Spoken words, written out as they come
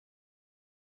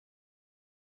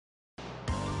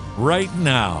right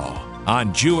now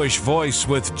on Jewish Voice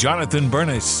with Jonathan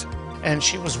Bernis. And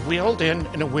she was wheeled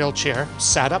in a wheelchair,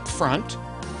 sat up front,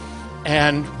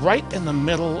 and right in the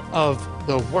middle of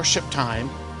the worship time,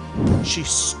 she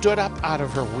stood up out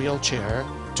of her wheelchair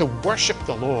to worship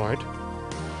the Lord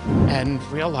and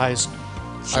realized,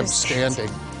 I'm standing.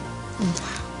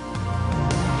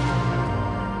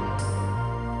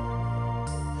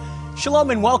 Shalom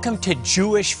and welcome to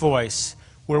Jewish Voice,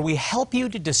 where we help you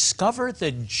to discover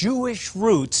the Jewish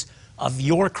roots of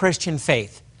your Christian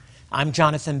faith. I'm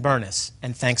Jonathan Bernis,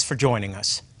 and thanks for joining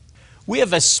us. We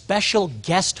have a special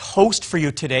guest host for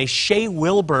you today, Shea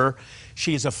Wilbur.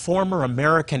 She is a former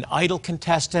American Idol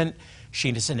contestant. She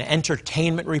is an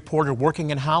entertainment reporter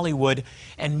working in Hollywood.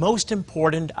 And most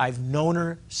important, I've known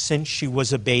her since she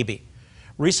was a baby.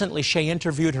 Recently, Shea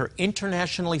interviewed her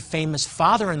internationally famous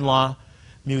father-in-law,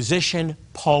 musician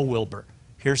Paul Wilbur.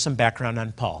 Here's some background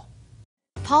on Paul.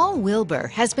 Paul Wilbur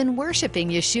has been worshiping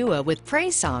Yeshua with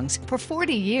praise songs for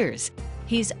 40 years.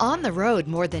 He's on the road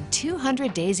more than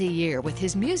 200 days a year with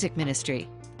his music ministry.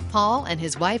 Paul and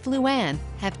his wife Luann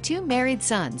have 2 married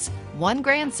sons, 1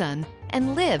 grandson,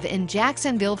 and live in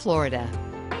Jacksonville, Florida.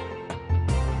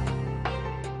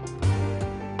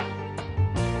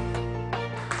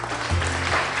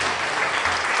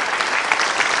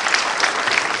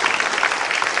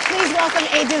 Please welcome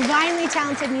a divinely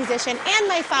talented musician and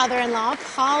my father-in-law,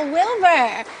 Paul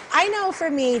Wilbur. I know for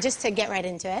me, just to get right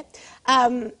into it,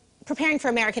 preparing for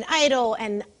American Idol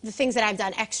and the things that I've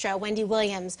done extra, Wendy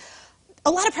Williams, a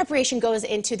lot of preparation goes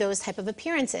into those type of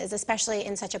appearances, especially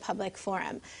in such a public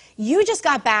forum. You just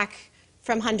got back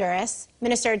from Honduras,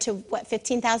 ministered to, what,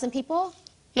 15,000 people?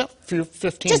 Yep,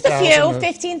 15,000. Just a few,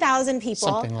 15,000 people.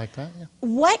 Something like that, yeah.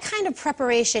 What kind of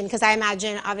preparation, because I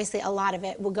imagine obviously a lot of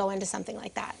it will go into something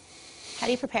like that. How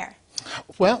do you prepare?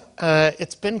 Well,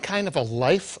 it's been kind of a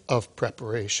life of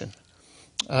preparation.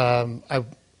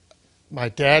 My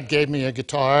dad gave me a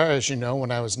guitar, as you know,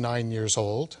 when I was 9 years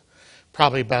old.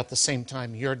 Probably about the same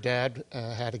time your dad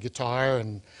had a guitar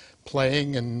and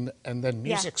playing, and then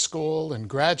music school and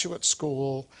graduate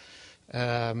school,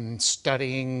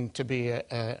 studying to be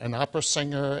an opera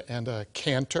singer and a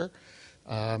cantor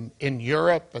in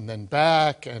Europe and then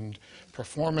back, and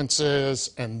performances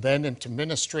and then into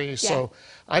ministry. So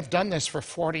I've done this for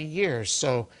 40 years.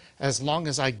 So as long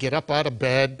as I get up out of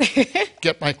bed,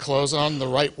 get my clothes on the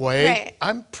right way,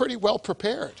 I'm pretty well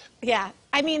prepared. Yeah,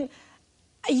 I mean,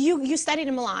 you studied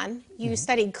in Milan, you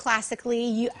studied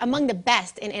classically, among the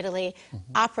best in Italy,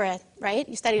 opera, right?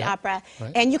 You studied opera,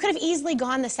 and you could have easily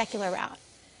gone the secular route.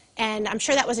 And I'm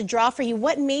sure that was a draw for you.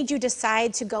 What made you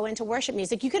decide to go into worship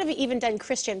music? You could have even done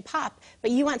Christian pop,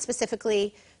 but you went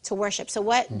specifically to worship. So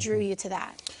what drew you to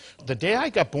that? The day I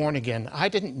got born again, I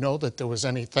didn't know that there was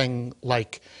anything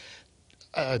like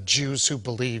Jews who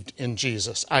believed in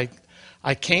Jesus.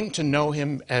 I came to know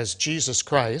him as Jesus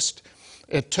Christ.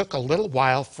 It took a little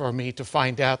while for me to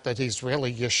find out that he's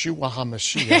really Yeshua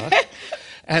HaMashiach,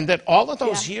 and that all of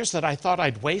those years that I thought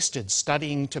I'd wasted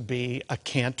studying to be a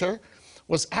cantor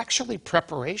was actually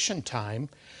preparation time,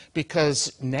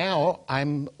 because now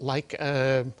I'm like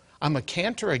I'm a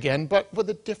cantor again, but with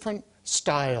a different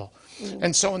style.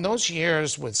 And so in those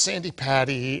years with Sandy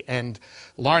Patty and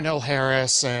Larnell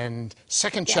Harris and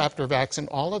Second Chapter of Acts and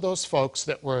all of those folks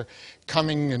that were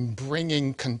coming and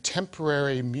bringing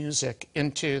contemporary music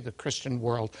into the Christian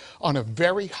world on a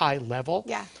very high level,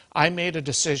 I made a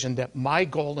decision that my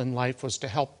goal in life was to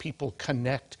help people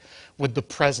connect with the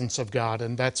presence of God,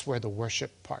 and that's where the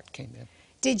worship part came in.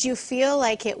 Did you feel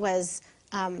like it was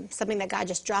something that God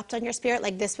just dropped on your spirit,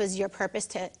 like this was your purpose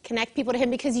to connect people to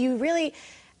him? Because you really,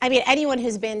 I mean, anyone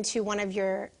who's been to one of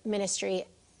your ministry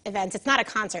events, it's not a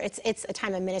concert, it's a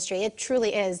time of ministry. It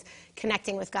truly is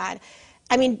connecting with God.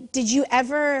 I mean, did you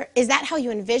ever, is that how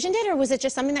you envisioned it, or was it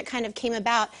just something that kind of came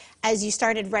about as you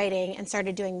started writing and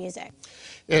started doing music?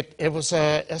 It was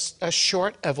a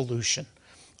short evolution.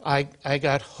 I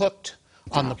got hooked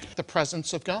on the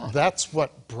presence of God. That's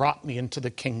what brought me into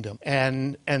the kingdom.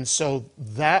 And so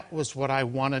that was what I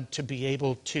wanted to be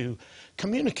able to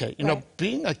communicate. You know,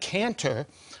 being a cantor,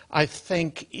 I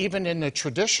think even in the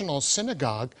traditional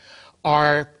synagogue,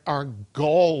 our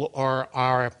goal or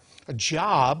our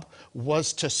job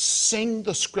was to sing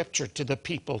the scripture to the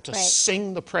people, to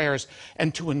sing the prayers,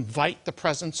 and to invite the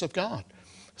presence of God.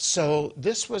 So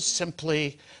this was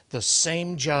simply the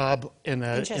same job in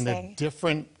a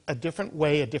different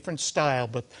way, a different style,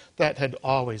 but that had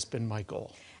always been my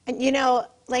goal. And you know,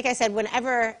 like I said,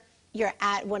 whenever you're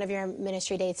at one of your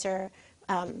ministry dates or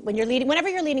whenever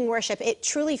you're leading worship, it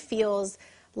truly feels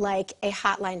like a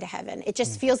hotline to heaven. It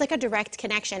just feels like a direct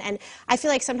connection. And I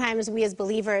feel like sometimes we as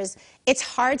believers, it's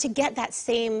hard to get that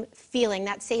same feeling,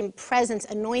 that same presence,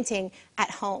 anointing at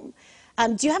home.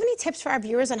 Do you have any tips for our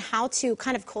viewers on how to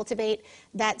kind of cultivate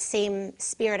that same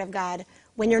Spirit of God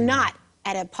when you're not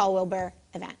at a Paul Wilbur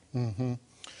event?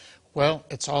 Well,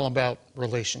 it's all about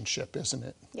relationship, isn't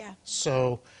it? Yeah.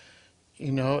 So,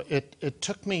 you know, it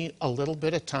took me a little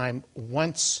bit of time.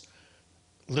 Once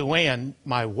Luann,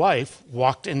 my wife,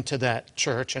 walked into that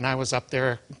church and I was up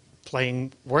there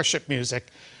playing worship music,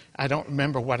 I don't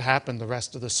remember what happened the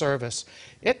rest of the service.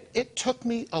 It took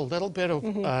me a little bit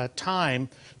of time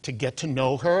to get to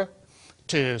know her,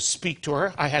 to speak to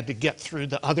her. I had to get through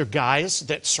the other guys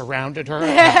that surrounded her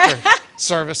after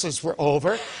services were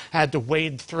over. Had to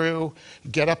wade through,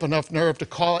 get up enough nerve to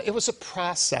call. It was a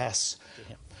process.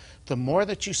 The more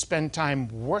that you spend time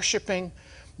worshiping,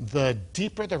 the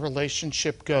deeper the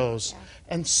relationship goes.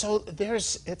 And so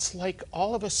it's like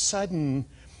all of a sudden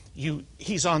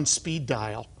he's on speed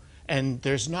dial. And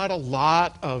there's not a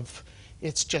lot of,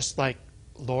 it's just like,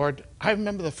 Lord, I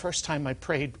remember the first time I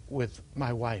prayed with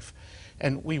my wife,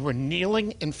 and we were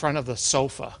kneeling in front of the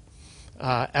sofa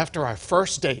after our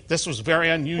first date. This was very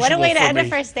unusual. What a way to for end me. a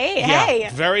first date. Yeah, Hey,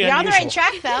 very you're on the unusual.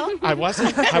 right track, though. I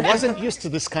wasn't used to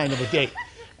this kind of a date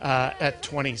at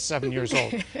 27 years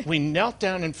old. We knelt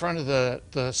down in front of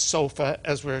the sofa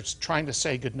as we were trying to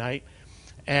say goodnight,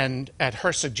 and at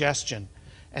her suggestion,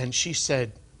 and she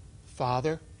said,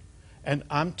 Father, and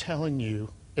I'm telling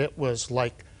you, it was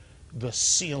like the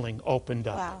ceiling opened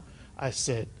up. Wow. I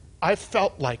said, I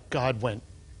felt like God went.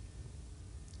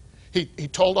 He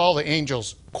told all the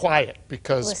angels, quiet,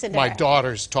 because Listen to my her.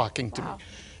 daughter's talking to Wow.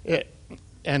 me.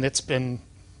 And it's been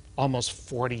almost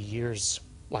 40 years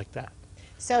like that.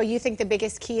 So you think the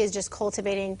biggest key is just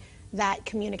cultivating that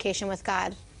communication with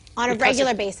God on a Because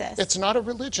regular basis? It's not a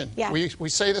religion. Yeah. We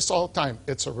say this all the time.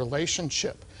 It's a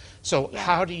relationship. So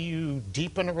how do you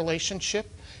deepen a relationship?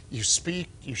 You speak,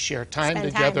 you share time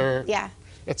Spend time. together. Yeah.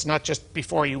 It's not just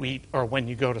before you eat or when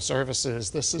you go to services.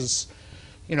 This is,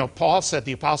 you know,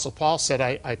 the Apostle Paul said,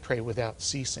 I pray without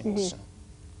ceasing.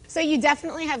 So you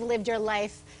definitely have lived your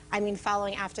life,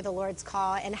 following after the Lord's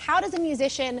call. And how does a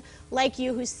musician like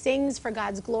you who sings for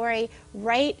God's glory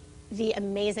write the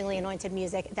amazingly anointed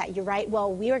music that you write?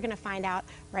 Well, we are going to find out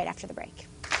right after the break.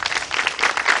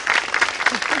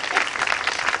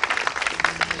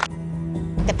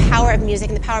 The power of music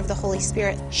and the power of the Holy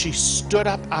Spirit. She stood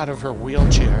up out of her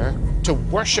wheelchair to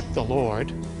worship the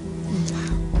Lord.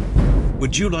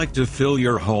 Would you like to fill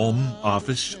your home,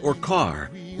 office, or car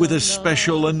with a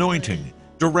special anointing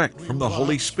direct from the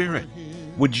Holy Spirit?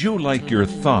 Would you like your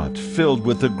thought filled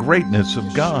with the greatness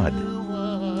of God?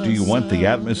 Do you want the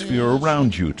atmosphere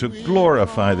around you to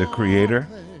glorify the Creator?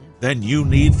 Then you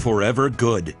need Forever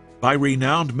Good by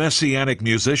renowned Messianic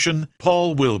musician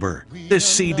Paul Wilbur. This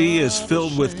CD is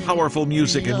filled with powerful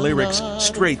music and lyrics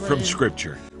straight from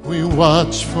Scripture. We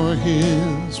watch for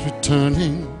his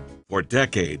returning. For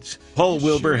decades, Paul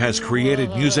Wilbur has created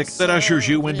music that ushers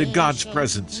you into God's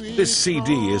presence. This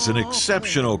CD is an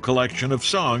exceptional collection of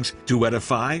songs to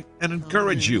edify and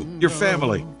encourage you, your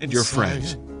family, and your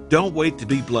friends. Don't wait to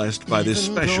be blessed by this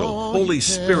special Holy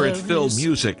Spirit-filled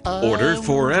music. Order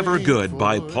Forever Good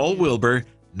by Paul Wilbur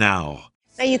now.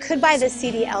 Now, you could buy this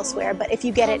CD elsewhere, but if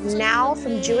you get it now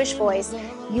from Jewish Voice,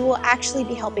 you will actually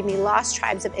be helping the lost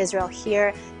tribes of Israel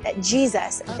hear that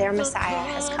Jesus, their Messiah,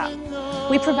 has come.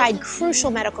 We provide crucial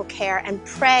medical care and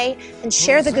pray and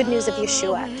share the good news of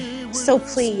Yeshua. So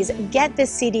please, get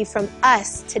this CD from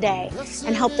us today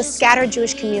and help the scattered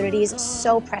Jewish communities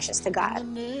so precious to God.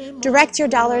 Direct your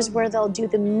dollars where they'll do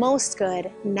the most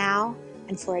good now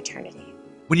and for eternity.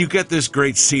 When you get this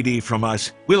great CD from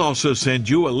us, we'll also send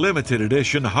you a limited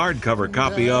edition hardcover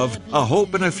copy of A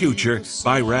Hope and a Future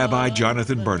by Rabbi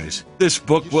Jonathan Bernis. This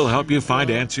book will help you find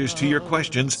answers to your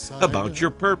questions about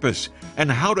your purpose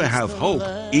and how to have hope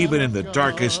even in the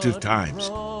darkest of times.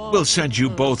 We'll send you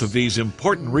both of these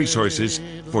important resources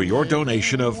for your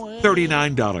donation of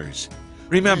 $39.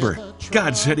 Remember,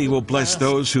 God said He will bless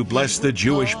those who bless the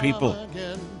Jewish people.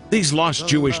 These lost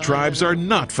Jewish tribes are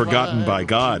not forgotten by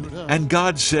God, and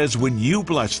God says when you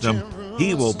bless them,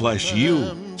 He will bless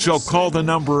you. So call the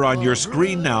number on your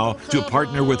screen now to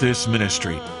partner with this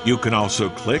ministry. You can also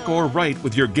click or write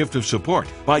with your gift of support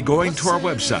by going to our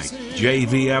website,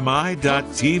 jvmi.tv,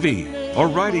 or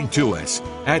writing to us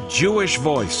at Jewish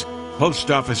Voice, Post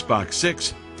Office Box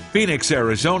 6, Phoenix,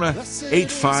 Arizona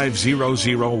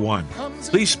 85001.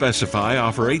 Please specify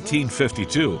offer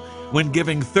 1852 when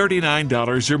giving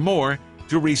 $39 or more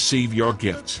to receive your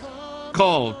gifts.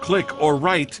 Call, click, or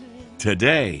write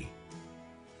today.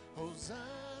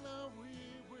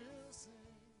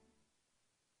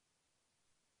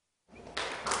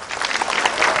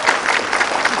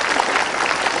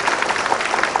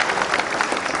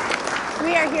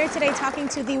 today talking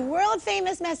to the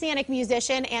world-famous Messianic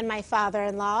musician and my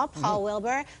father-in-law, Paul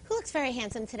Wilbur, who looks very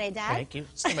handsome today, Dad. Thank you.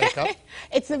 It's the makeup.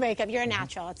 It's the makeup. You're a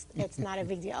natural. It's not a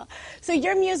big deal. So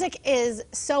your music is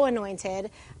so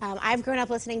anointed. I've grown up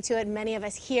listening to it. Many of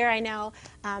us here, I know,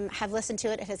 have listened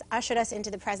to it. It has ushered us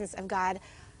into the presence of God.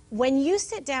 When you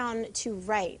sit down to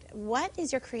write, what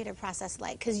is your creative process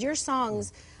like? Because your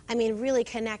songs, I mean, really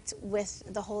connect with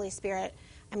the Holy Spirit,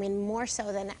 I mean, more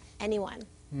so than anyone.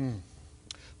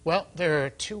 Well, there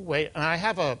are two ways, and I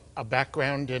have a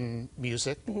background in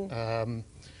music,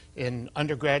 in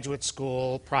undergraduate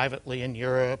school, privately in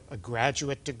Europe, a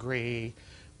graduate degree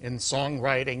in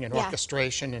songwriting and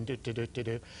orchestration and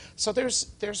do. So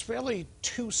there's really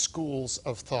two schools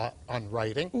of thought on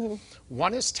writing.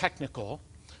 One is technical,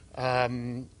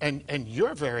 and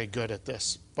you're very good at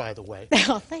this, by the way.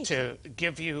 Oh, thanks. To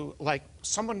give you, like,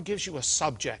 someone gives you a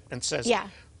subject and says,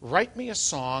 write me a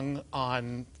song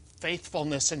on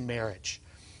faithfulness in marriage.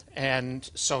 And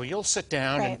so you'll sit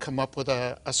down and come up with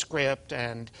a script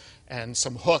and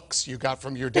some hooks you got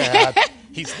from your dad.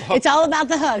 He's the hook. It's all about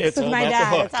the hooks It's with all my about the dad.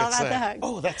 hook. It's all about the hooks.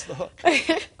 Oh, that's the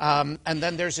hook. And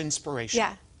then there's inspiration.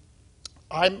 Yeah.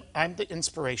 I'm the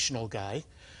inspirational guy.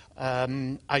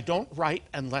 I don't write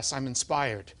unless I'm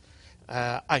inspired.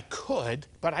 I could,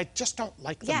 but I just don't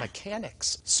like the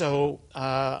mechanics. So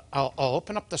I'll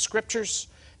open up the scriptures,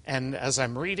 and as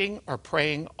I'm reading or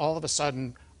praying, all of a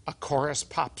sudden a chorus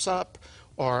pops up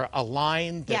or a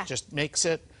line that just makes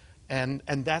it. And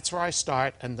that's where I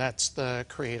start, and that's the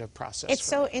creative process. It's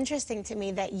so interesting to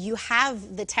me that you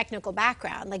have the technical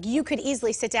background. Like, you could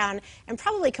easily sit down and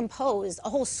probably compose a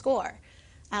whole score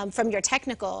from your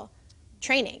technical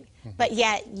training, but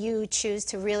yet you choose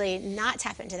to really not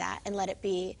tap into that and let it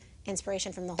be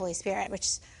inspiration from the Holy Spirit,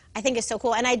 which I think is so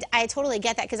cool. And I totally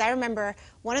get that, because I remember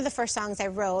one of the first songs I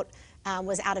wrote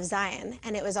was Out of Zion,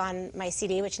 and it was on my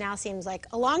CD, which now seems like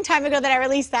a long time ago that I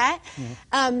released that.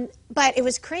 But it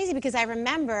was crazy because I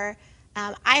remember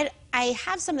I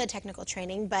have some of the technical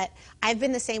training, but I've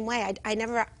been the same way. I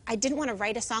didn't want to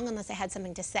write a song unless I had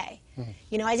something to say.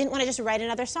 You know, I didn't want to just write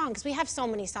another song, because we have so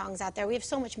many songs out there. We have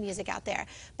so much music out there.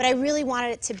 But I really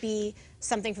wanted it to be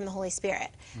something from the Holy Spirit.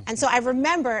 And so I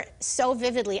remember so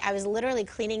vividly, I was literally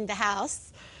cleaning the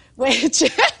house, which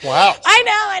wow.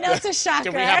 I know, it's a shocker.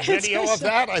 Do we have video of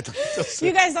that?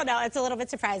 You guys don't know. It's a little bit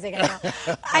surprising, I know.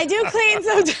 I do clean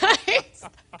sometimes.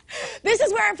 This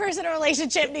is where our personal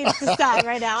relationship needs to stop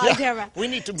right now on camera. We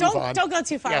need to move on. Don't go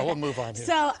too far. Yeah, we'll move on here.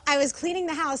 So I was cleaning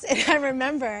the house, and I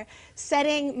remember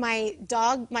setting my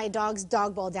dog's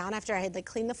dog bowl down after I had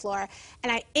cleaned the floor,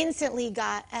 and I instantly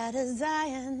got out of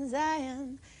Zion,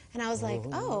 Zion, and I was like,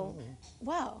 oh,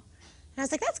 whoa. And I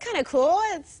was like, that's kind of cool.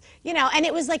 It's, you know, and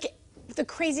it was like the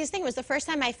craziest thing. It was the first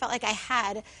time I felt like I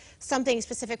had something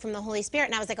specific from the Holy Spirit.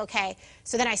 And I was like, okay.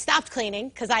 So then I stopped cleaning,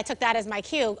 because I took that as my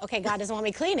cue. Okay, God doesn't want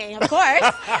me cleaning, of course.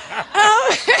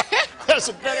 There's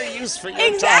a better use for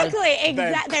your exactly, time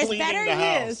than There's cleaning better the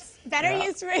house. use. Better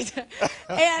use for it.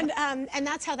 And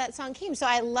that's how that song came. So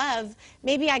I love,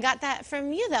 maybe I got that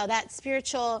from you, though, that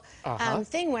spiritual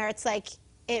thing where it's like,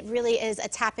 it really is a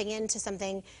tapping into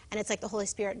something, and it's like the Holy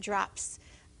Spirit drops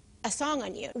a song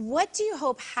on you. What do you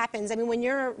hope happens? I mean, when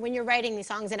you're writing these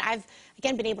songs, and I've,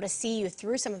 again, been able to see you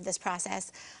through some of this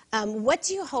process, what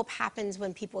do you hope happens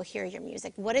when people hear your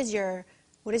music? What is your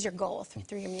goal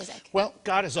through your music? Well,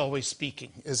 God is always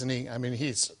speaking, isn't he? I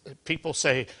mean, people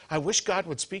say, I wish God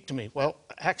would speak to me. Well,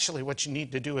 actually, what you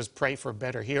need to do is pray for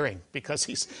better hearing, because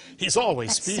he's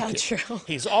always speaking. That's so true.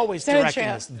 He's always So directing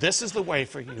true. us. This is the way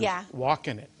for you. Yeah. Walk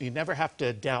in it. You never have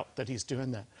to doubt that he's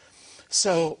doing that.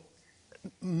 So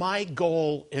my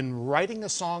goal in writing a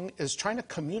song is trying to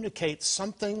communicate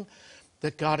something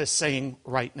that God is saying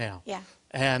right now. Yeah.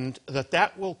 And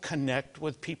that will connect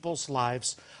with people's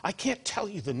lives. I can't tell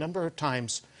you the number of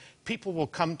times people will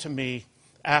come to me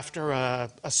after a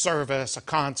service, a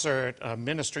concert, a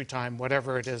ministry time,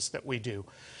 whatever it is that we do,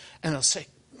 and they'll say,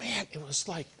 man, it was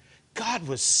like God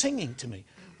was singing to me.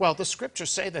 Well, the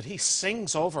scriptures say that he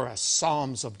sings over us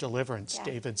psalms of deliverance,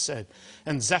 David said.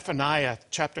 And Zephaniah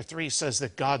chapter 3 says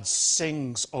that God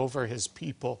sings over his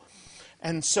people.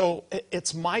 And so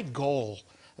it's my goal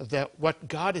that what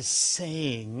God is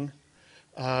saying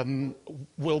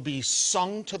will be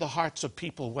sung to the hearts of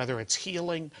people, whether it's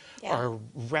healing or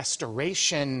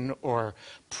restoration or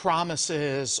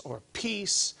promises or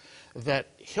peace, that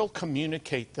he'll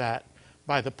communicate that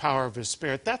by the power of his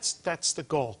Spirit. That's the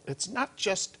goal. It's not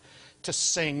just to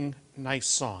sing nice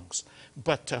songs,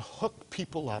 but to hook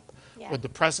people up with the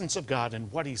presence of God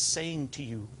and what he's saying to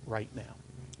you right now.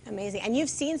 Amazing. And you've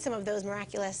seen some of those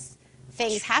miraculous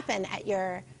things happen at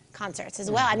your concerts as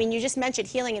well. I mean, you just mentioned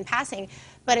healing in passing,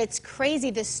 but it's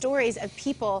crazy the stories of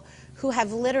people who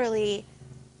have literally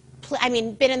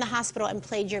been in the hospital and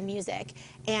played your music,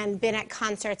 and been at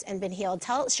concerts and been healed.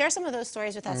 Share some of those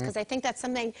stories with us, because I think that's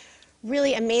something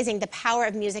really amazing, the power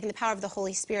of music and the power of the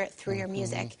Holy Spirit through your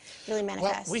music really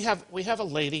manifests. Well, we have a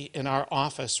lady in our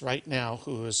office right now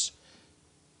who's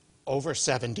over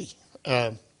 70.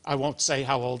 I won't say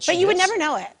how old she is. But you would never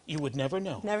know it. You would never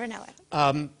know. Never know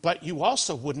it. But you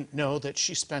also wouldn't know that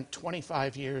she spent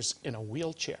 25 years in a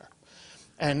wheelchair.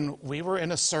 And we were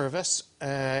in a service.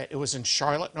 It was in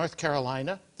Charlotte, North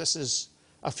Carolina. This is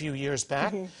a few years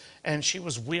back. And she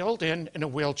was wheeled in a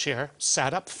wheelchair,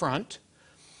 sat up front.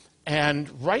 And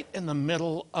right in the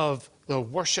middle of the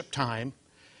worship time,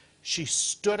 she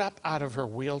stood up out of her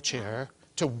wheelchair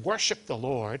to worship the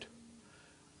Lord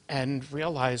and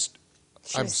realized,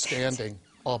 I'm standing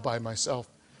all by myself.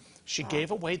 She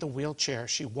gave away the wheelchair.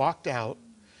 She walked out.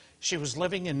 She was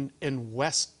living in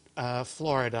West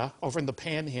Florida, over in the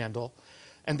Panhandle.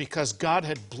 And because God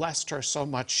had blessed her so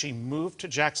much, she moved to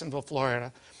Jacksonville,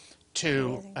 Florida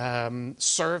to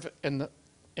serve in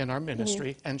our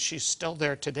ministry. And she's still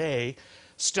there today,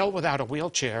 still without a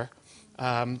wheelchair,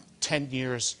 10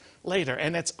 years later.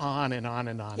 And it's on and on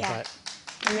and on. Yeah. But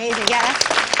amazing. Yeah, that's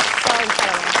so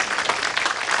incredible.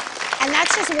 And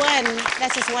that's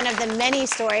just one of the many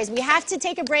stories. We have to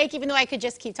take a break, even though I could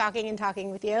just keep talking and talking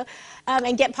with you,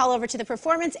 and get Paul over to the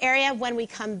performance area. When we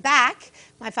come back,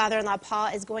 my father-in-law,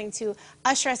 Paul, is going to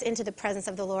usher us into the presence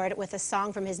of the Lord with a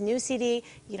song from his new CD.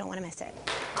 You don't want to miss it.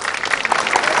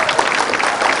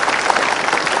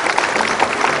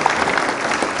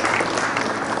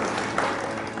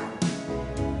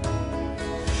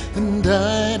 And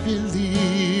I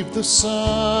believe the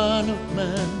Son of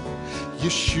Man,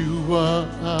 Yeshua,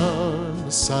 our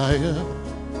Messiah,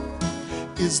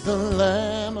 is the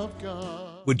Lamb of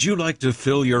God. Would you like to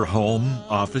fill your home,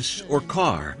 office, or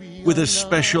car with a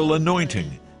special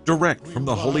anointing direct from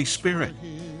the Holy Spirit?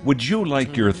 Would you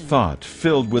like your thought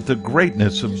filled with the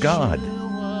greatness of God?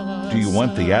 Do you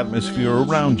want the atmosphere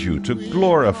around you to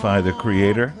glorify the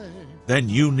Creator? Then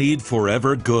you need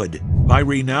Forever Good by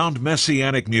renowned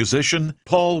Messianic musician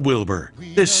Paul Wilbur.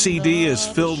 This CD is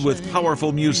filled with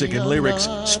powerful music and lyrics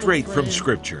straight from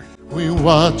Scripture. We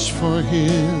watch for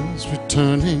his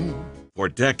returning. For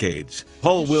decades,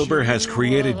 Paul Wilbur has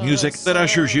created music that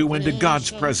ushers you into God's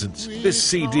presence. This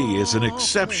CD is an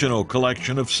exceptional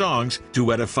collection of songs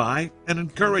to edify and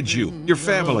encourage you, your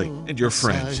family, and your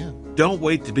friends. Don't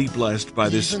wait to be blessed by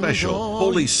this special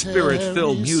Holy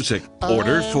Spirit-filled music.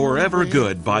 Order Forever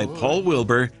Good by Paul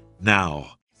Wilbur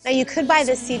now. Now, you could buy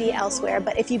this CD elsewhere,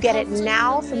 but if you get it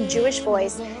now from Jewish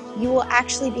Voice, you will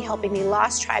actually be helping the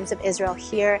lost tribes of Israel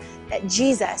hear that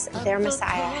Jesus, their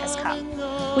Messiah, has come.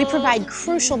 We provide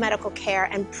crucial medical care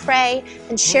and pray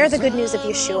and share the good news of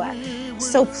Yeshua.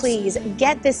 So please,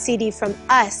 get this CD from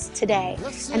us today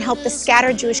and help the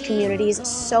scattered Jewish communities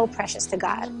so precious to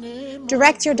God.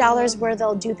 Direct your dollars where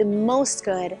they'll do the most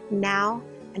good now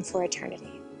and for eternity.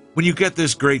 When you get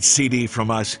this great CD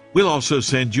from us, we'll also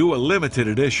send you a limited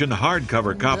edition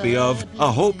hardcover copy of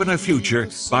A Hope and a Future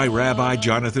by Rabbi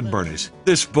Jonathan Bernis.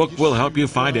 This book will help you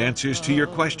find answers to your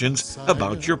questions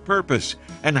about your purpose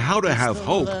and how to have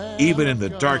hope even in the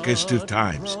darkest of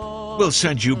times. We'll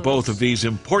send you both of these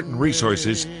important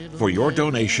resources for your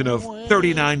donation of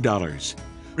 $39.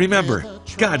 Remember,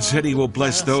 God said He will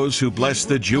bless those who bless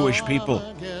the Jewish people.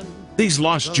 These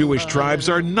lost Jewish tribes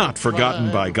are not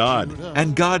forgotten by God,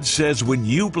 and God says when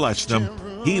you bless them,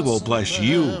 He will bless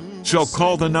you. So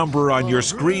call the number on your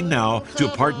screen now to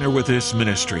partner with this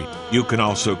ministry. You can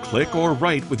also click or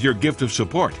write with your gift of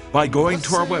support by going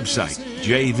to our website,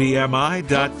 jvmi.tv,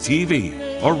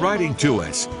 or writing to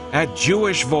us at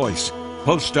Jewish Voice,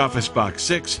 Post Office Box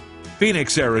 6,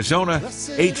 Phoenix, Arizona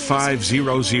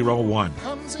 85001.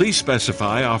 Please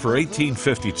specify offer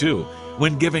 1852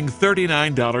 when giving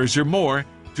 $39 or more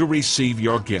to receive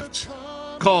your gifts.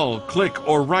 Call, click,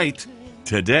 or write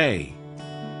today.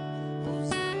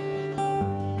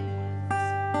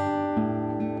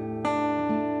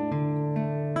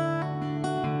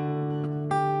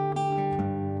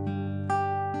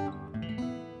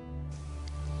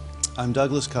 I'm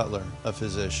Douglas Cutler, a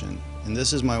physician, and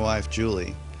this is my wife,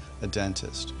 Julie, a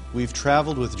dentist. We've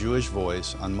traveled with Jewish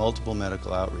Voice on multiple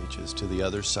medical outreaches to the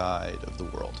other side of the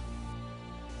world.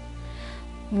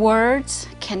 Words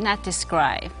cannot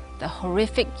describe the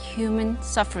horrific human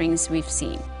sufferings we've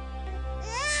seen.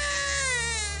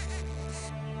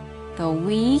 Though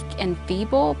weak and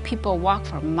feeble, people walk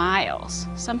for miles,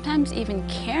 sometimes even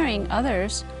carrying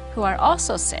others who are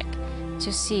also sick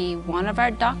to see one of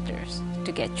our doctors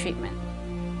to get treatment.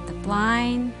 The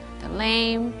blind, the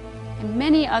lame, and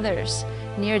many others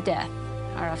near death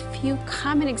are a few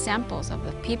common examples of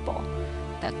the people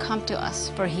that come to us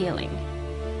for healing.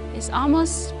 It's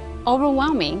almost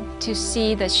overwhelming to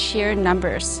see the sheer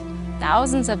numbers,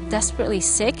 thousands of desperately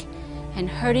sick and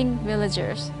hurting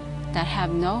villagers that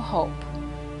have no hope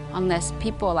unless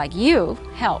people like you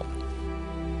help.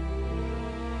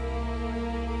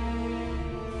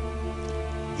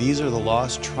 These are the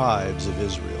lost tribes of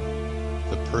Israel,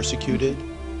 the persecuted,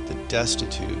 the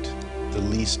destitute, the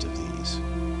least of these.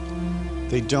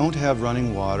 They don't have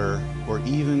running water or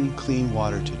even clean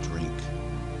water to drink.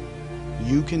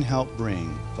 You can help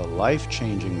bring the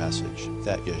life-changing message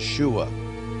that Yeshua,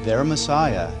 their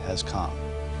Messiah, has come.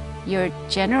 Your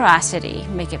generosity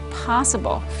make it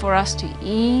possible for us to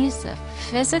ease the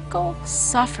physical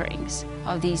sufferings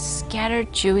of these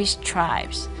scattered Jewish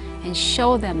tribes and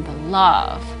show them the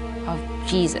love of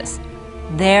Jesus,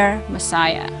 their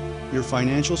Messiah. Your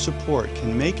financial support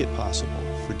can make it possible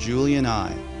for Julie and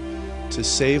I to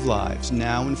save lives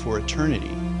now and for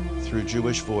eternity through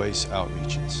Jewish Voice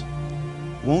outreaches.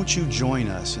 Won't you join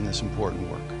us in this important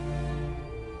work?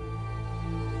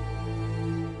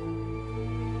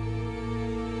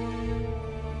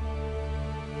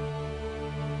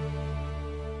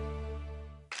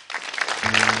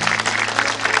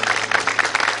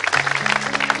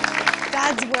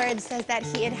 God's word says that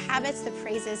he inhabits the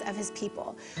praises of his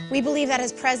people. We believe that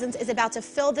his presence is about to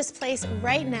fill this place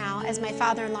right now as my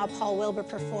father-in-law Paul Wilbur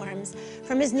performs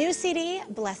from his new CD,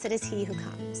 Blessed is He Who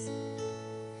Comes.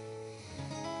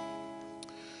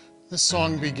 This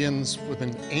song begins with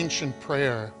an ancient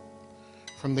prayer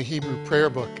from the Hebrew prayer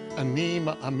book, Ani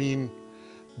Ma'amin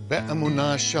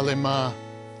Be'emunah Shalema.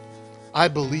 I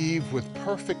believe with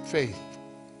perfect faith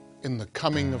in the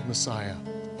coming of Messiah.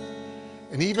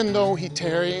 And even though he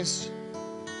tarries,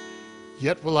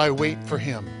 yet will I wait for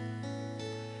him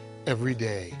every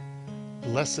day.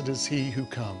 Blessed is he who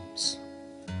comes.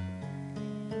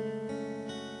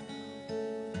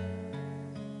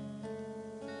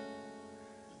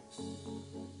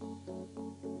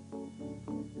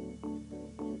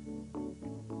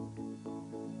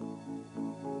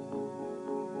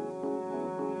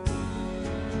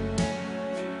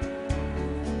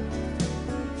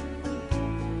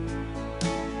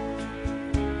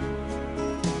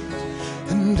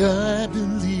 And I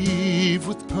believe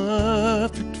with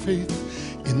perfect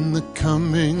faith in the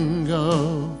coming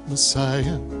of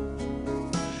Messiah.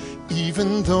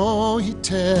 Even though he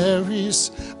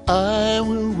tarries, I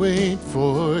will wait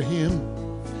for him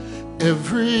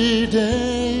every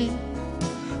day.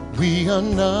 We are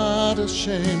not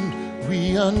ashamed,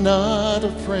 we are not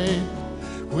afraid.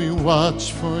 We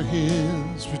watch for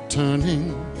his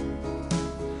returning.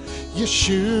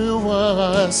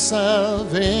 Yeshua, our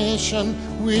salvation,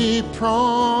 we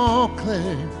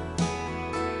proclaim.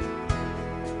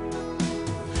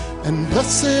 And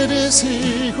blessed is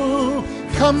he who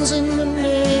comes in the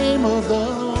name of the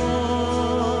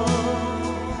Lord.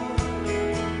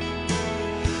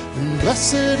 And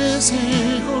blessed is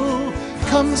he who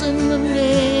comes in the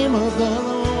name of the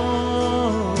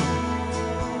Lord.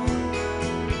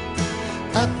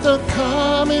 At the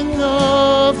coming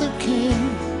of the King,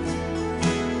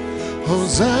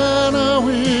 Hosanna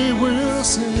we will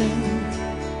sing.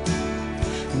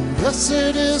 And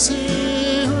blessed is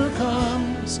he who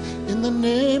comes in the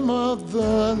name of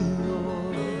the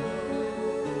Lord.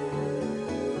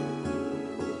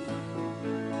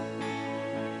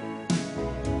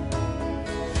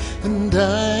 And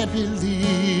I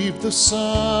believe the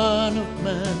Son of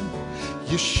Man,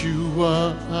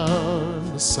 Yeshua our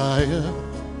Messiah,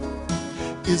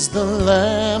 is the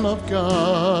Lamb of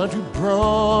God who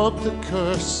broke the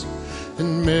curse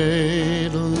and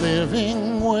made a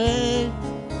living way.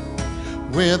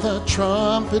 With a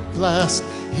trumpet blast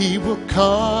he will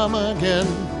come again,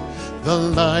 the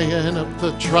Lion of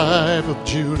the tribe of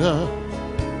Judah.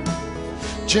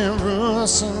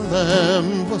 Jerusalem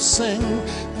will sing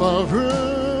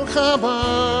Baruch haba.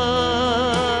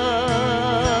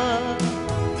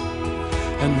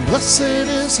 And blessed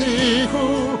is he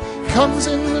who comes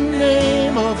in the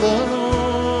name of the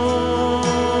Lord.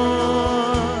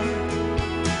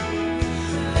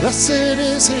 Blessed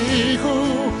is he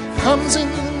who comes in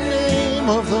the name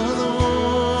of the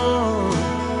Lord.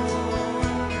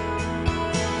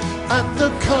 At the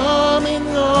coming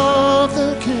of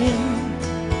the King,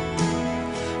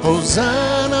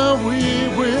 Hosanna we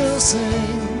will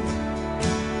sing.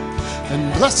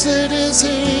 And blessed is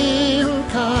he who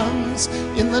comes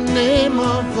in the name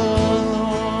of the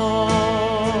Lord.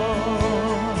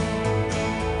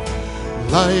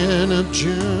 Lion of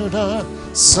Judah,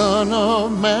 Son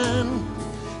of Man,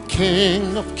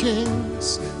 King of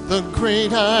kings, the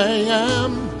great I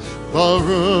am,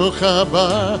 Baruch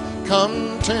haba,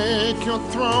 come take your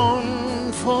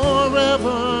throne forever.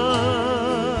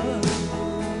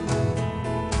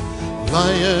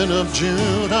 Lion of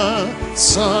Judah,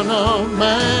 Son of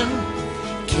Man,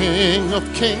 King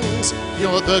of kings,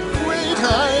 you're the great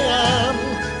I am.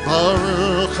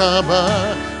 Baruch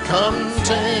haba, come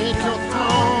take your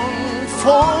throne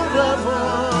forever.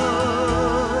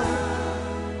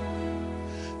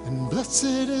 And blessed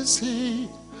is he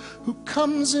who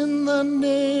comes in the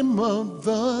name of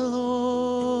the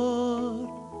Lord.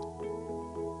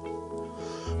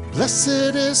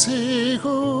 Blessed is he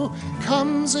who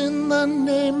comes in the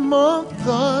name of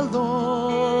the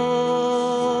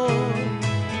Lord.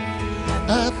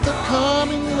 At the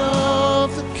coming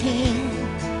of the King,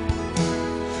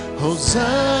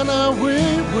 Hosanna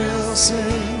we will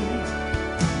sing.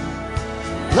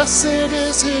 Blessed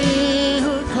is he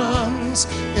who comes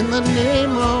in the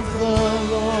name of the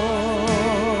Lord.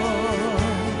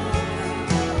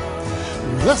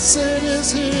 Blessed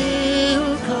is he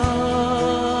who comes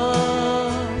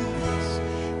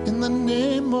in the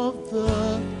name of the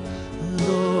Lord.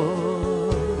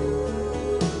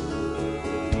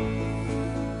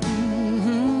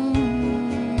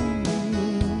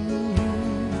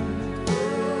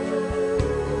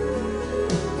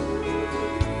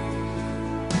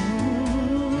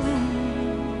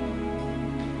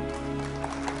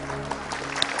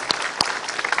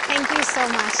 Thank you so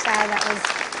much, Sarah. That was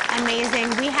amazing.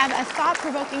 We have a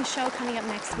thought-provoking show coming up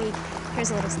next week.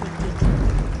 Here's a little sneak peek.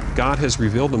 God has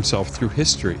revealed himself through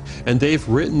history, and they've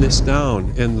written this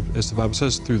down, and as the Bible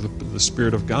says, through the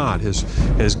Spirit of God has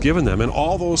given them. And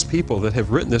all those people that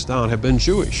have written this down have been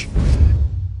Jewish.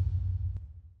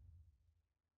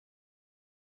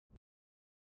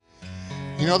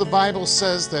 You know, the Bible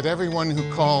says that everyone who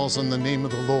calls on the name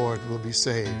of the Lord will be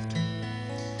saved.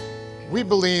 We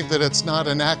believe that it's not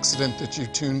an accident that you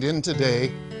tuned in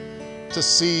today to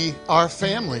see our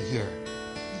family here.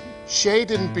 Shay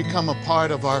didn't become a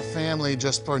part of our family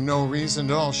just for no reason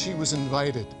at all. She was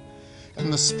invited.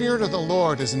 And the Spirit of the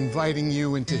Lord is inviting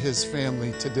you into his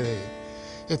family today.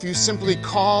 If you simply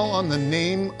call on the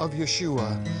name of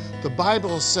Yeshua, the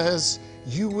Bible says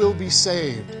you will be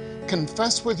saved.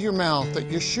 Confess with your mouth that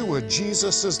Yeshua,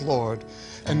 Jesus, is Lord,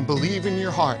 and believe in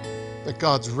your heart that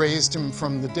God's raised him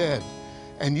from the dead,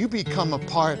 and you become a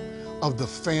part of the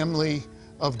family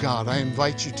of God. I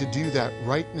invite you to do that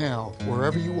right now,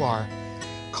 wherever you are.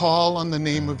 Call on the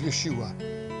name of Yeshua,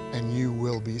 and you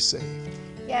will be saved.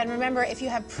 Yeah, and remember, if you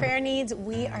have prayer needs,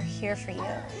 we are here for you.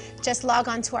 Just log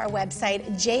on to our website,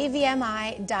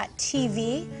 jvmi.tv.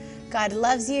 God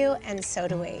loves you, and so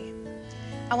do we.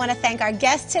 I want to thank our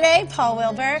guest today, Paul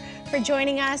Wilbur, for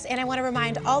joining us, and I want to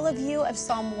remind all of you of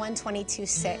Psalm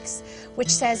 122:6, which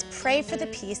says, "Pray for the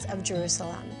peace of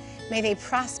Jerusalem. May they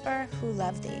prosper who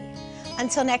love thee."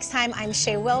 Until next time, I'm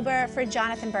Shay Wilbur for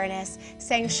Jonathan Bernis,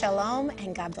 saying shalom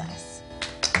and God bless.